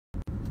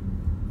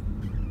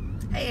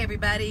Hey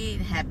everybody,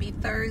 happy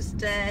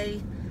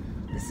Thursday.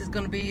 This is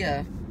going to be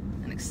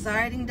an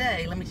exciting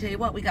day. Let me tell you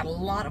what, we got a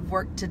lot of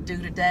work to do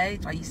today.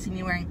 That's why you see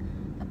me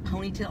wearing a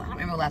ponytail. I don't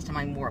remember the last time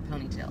I wore a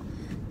ponytail.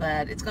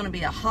 But it's going to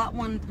be a hot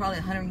one, probably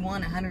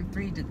 101,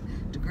 103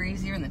 degrees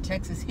here in the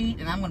Texas heat.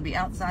 And I'm going to be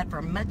outside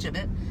for much of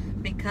it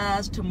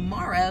because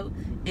tomorrow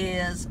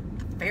is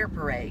the fair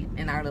parade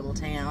in our little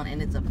town.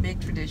 And it's a big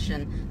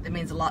tradition that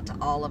means a lot to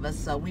all of us.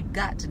 So we've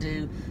got to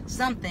do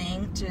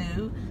something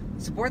to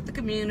support the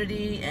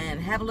community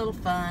and have a little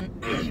fun.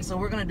 So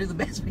we're going to do the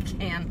best we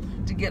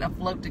can to get a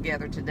float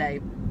together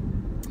today.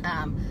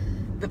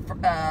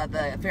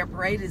 The fair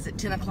parade is at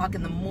 10 o'clock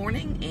in the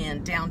morning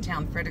in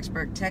downtown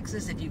Fredericksburg,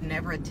 Texas. If you've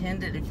never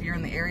attended, if you're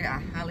in the area, I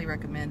highly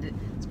recommend it.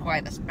 It's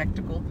quite a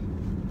spectacle.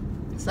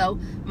 So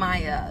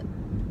my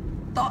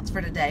thoughts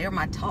for today, or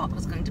my talk,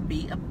 was going to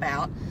be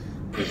about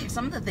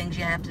some of the things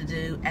you have to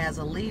do as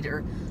a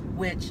leader,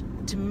 which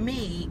to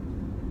me,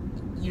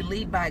 you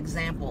lead by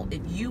example. If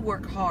you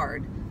work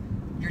hard,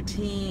 your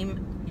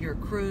team, your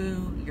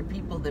crew, your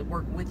people that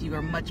work with you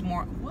are much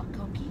more,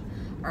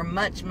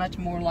 much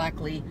more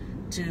likely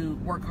to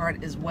work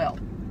hard as well.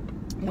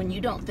 When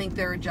you don't think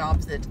there are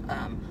jobs that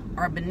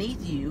are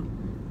beneath you,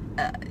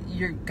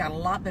 you've got a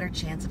lot better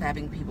chance of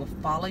having people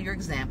follow your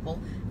example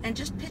and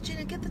just pitch in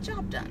and get the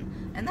job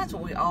done. And that's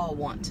what we all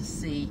want to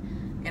see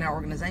in our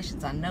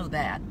organizations. I know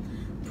that.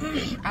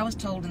 I was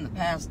told in the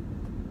past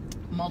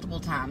multiple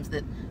times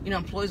that,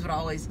 employees would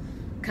always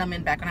come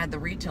in. Back when I had the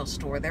retail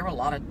store, there were a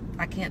lot of,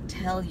 I can't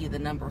tell you the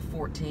number of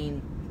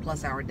 14+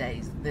 hour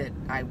days that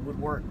I would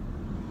work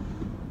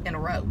in a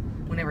row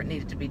whenever it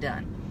needed to be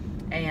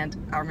done. And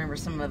I remember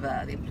some of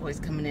the employees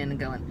coming in and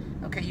going,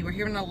 okay, you were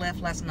here when I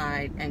left last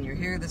night and you're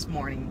here this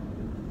morning.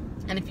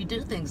 And if you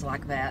do things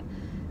like that,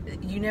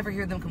 you never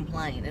hear them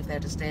complain if they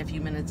have to stay a few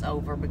minutes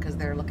over because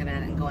they're looking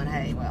at it and going,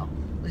 hey, well,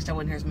 at least I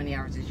wasn't here as many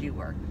hours as you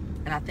were.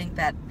 And I think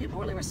that people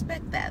really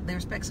respect that. They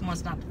respect someone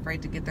that's not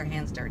afraid to get their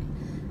hands dirty.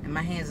 And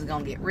my hands is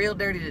going to get real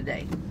dirty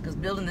today because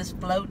building this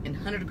float in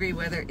 100-degree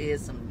weather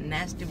is some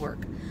nasty work.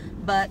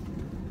 But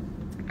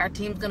our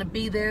team's going to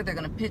be there. They're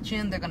going to pitch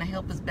in. They're going to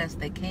help as best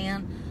they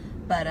can.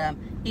 But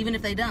even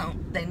if they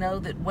don't, they know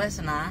that Wes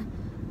and I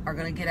are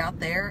going to get out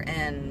there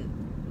and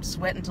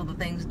sweat until the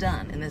thing's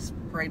done. And this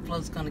parade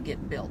float's going to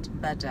get built.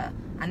 But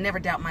I never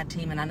doubt my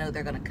team, and I know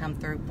they're going to come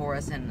through for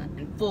us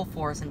in full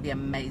force and be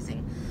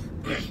amazing.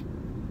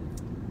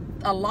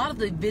 A lot of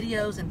the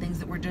videos and things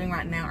that we're doing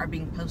right now are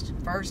being posted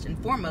first and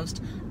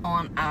foremost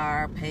on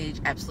our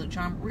page, Absolute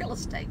Charm Real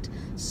Estate.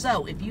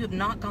 So if you have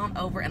not gone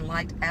over and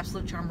liked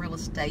Absolute Charm Real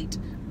Estate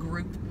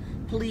group,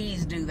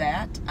 please do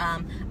that.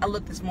 I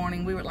looked this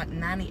morning, we were at like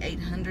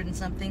 9,800 and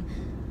something.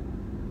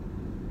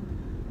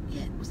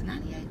 Yeah, was it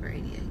 98 or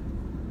 88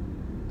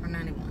 or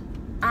 91?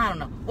 I don't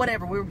know.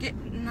 Whatever. We were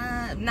getting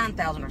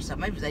 9,000 or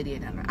something. Maybe it was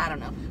 8,800. I don't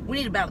know. We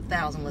need about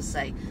 1,000, let's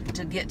say,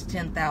 to get to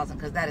 10,000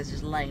 because that is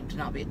just lame to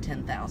not be at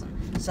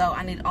 10,000. So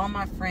I need all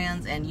my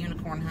friends and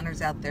unicorn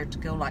hunters out there to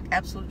go like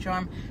Absolute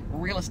Charm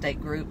Real Estate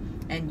Group,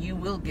 and you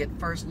will get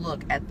first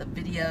look at the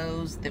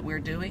videos that we're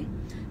doing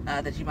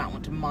that you might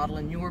want to model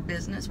in your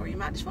business, or you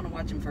might just want to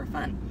watch them for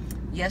fun.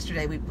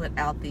 Yesterday we put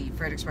out the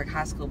Fredericksburg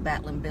High School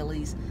Battlin'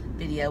 Billies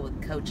video with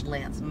Coach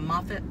Lance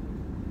Moffitt.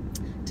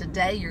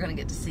 Today you're going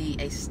to get to see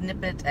a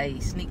snippet, a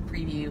sneak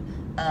preview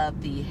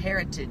of the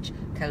Heritage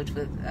coach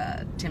with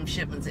Tim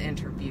Shipman's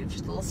interview,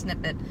 just a little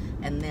snippet,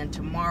 and then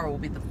tomorrow will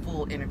be the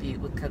full interview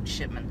with Coach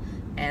Shipman.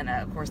 And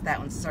of course that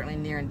one's certainly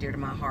near and dear to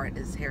my heart,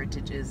 as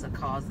Heritage is a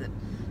cause that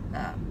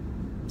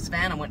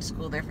Savannah went to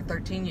school there for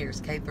 13 years,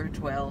 K through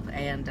 12,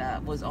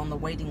 and was on the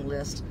waiting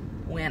list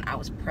when I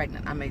was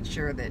pregnant. I made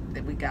sure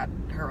that we got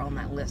her on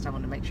that list. I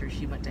wanted to make sure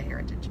she went to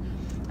Heritage.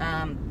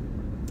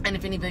 And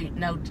if any of you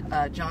know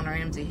John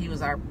Ramsey, he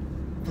was our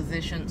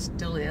physician,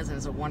 still is, and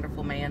is a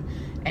wonderful man.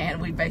 And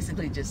we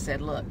basically just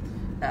said, look,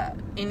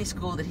 any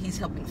school that he's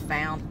helping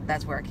found,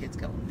 that's where our kids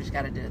go. We just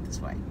got to do it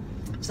this way.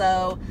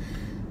 So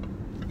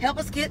help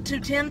us get to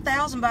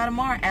 10,000 by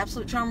tomorrow.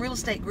 Absolute Charm Real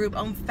Estate Group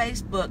on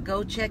Facebook.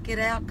 Go check it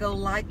out. Go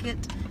like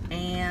it.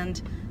 And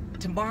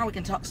tomorrow we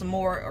can talk some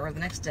more, or the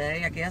next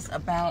day, I guess,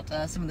 about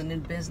some of the new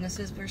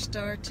businesses we're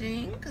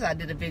starting, because I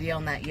did a video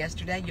on that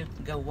yesterday. You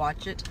can go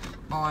watch it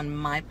on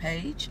my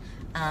page.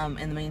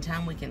 In the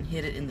meantime, we can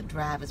hit it in the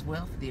drive as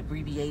well for the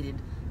abbreviated,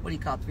 what do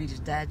you call it, Reader's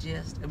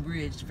Digest,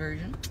 abridged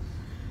version.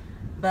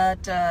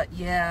 But,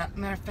 yeah,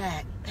 matter of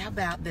fact, how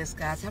about this,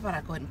 guys? How about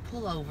I go ahead and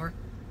pull over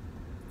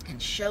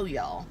and show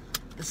y'all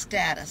the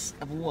status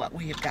of what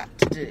we have got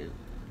to do,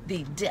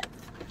 the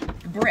depth,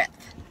 the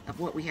breadth of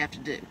what we have to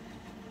do.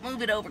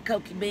 Move it over,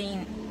 Cokie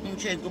Bean, and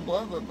shake a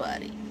bubba,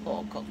 buddy.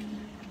 Oh, Cokie.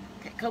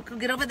 Okay, Coco,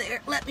 get over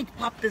there. Let me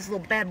pop this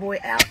little bad boy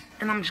out,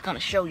 and I'm just going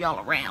to show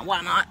y'all around.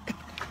 Why not?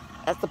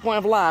 That's the point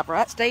of life,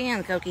 right? Stay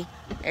in, Cokie.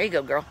 There you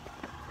go, girl.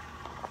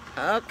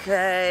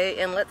 Okay,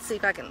 and let's see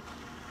if I can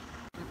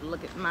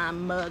look at my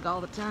mug all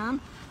the time.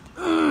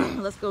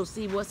 Let's go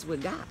see what we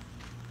got.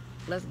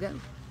 Let's go.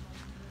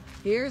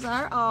 Here's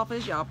our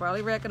office. Y'all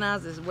probably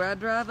recognize this is where I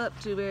drive up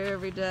to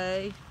every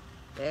day.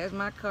 There's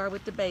my car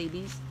with the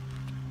babies.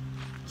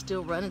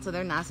 still running, so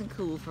they're nice and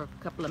cool for a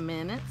couple of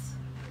minutes.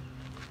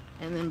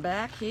 And then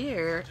back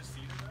here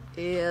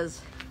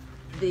is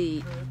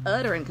the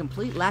utter and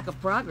complete lack of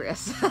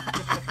progress.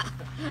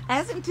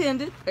 As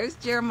intended. There's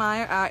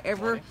Jeremiah, our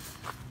ever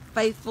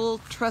faithful,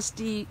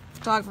 trusty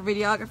photographer,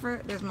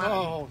 videographer. There's my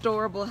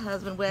adorable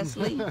husband,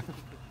 Wesley.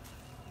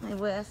 Hey,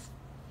 Wes.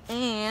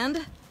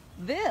 And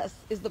this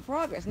is the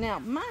progress. Now,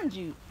 mind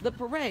you, the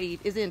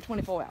parade is in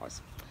 24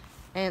 hours.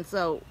 And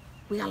so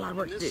we got a lot of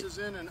work to do. This is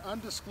in an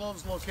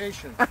undisclosed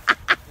location.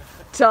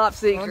 Top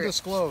secret.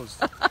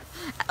 Undisclosed.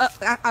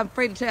 I'm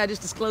afraid to tell you, I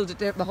just disclosed it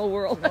to the whole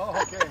world.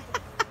 Oh,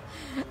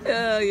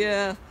 okay.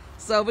 Yeah.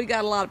 So we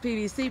got a lot of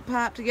PVC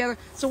pipe together.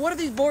 So what are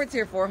these boards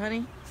here for,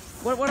 honey?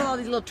 What are all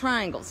these little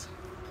triangles?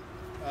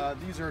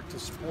 These are to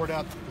support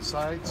out the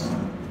sides.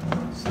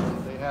 So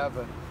they have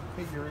a.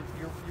 Hey,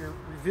 you're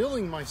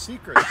revealing my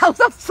secret. I'm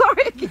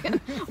sorry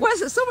again.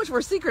 Wes is so much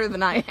more secretive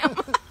than I am.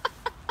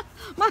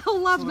 My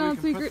whole life's not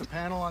secret. Put the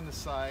panel on the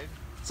side.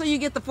 So you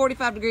get the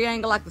 45-degree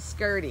angle like the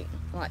skirting,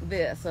 like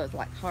this. So it's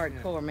like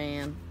hardcore,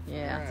 man.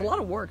 Yeah, right. It's a lot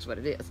of work, is what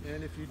it is.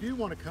 And if you do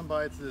want to come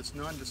by to this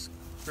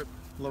nondescript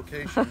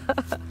location,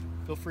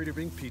 feel free to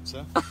bring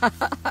pizza.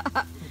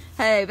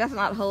 Hey, that's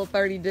not Whole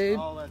 30, dude.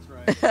 Oh, that's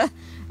right.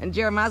 And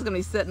Jeremiah's going to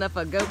be setting up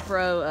a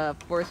GoPro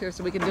for us here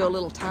so we can do a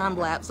little time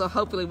lapse. So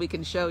hopefully we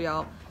can show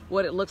y'all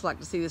what it looks like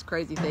to see this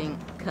crazy thing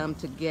come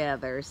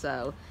together.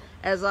 So,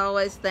 as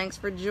always, thanks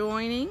for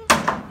joining.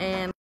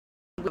 And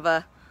we'll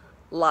have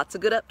lots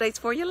of good updates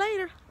for you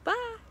later.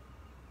 Bye.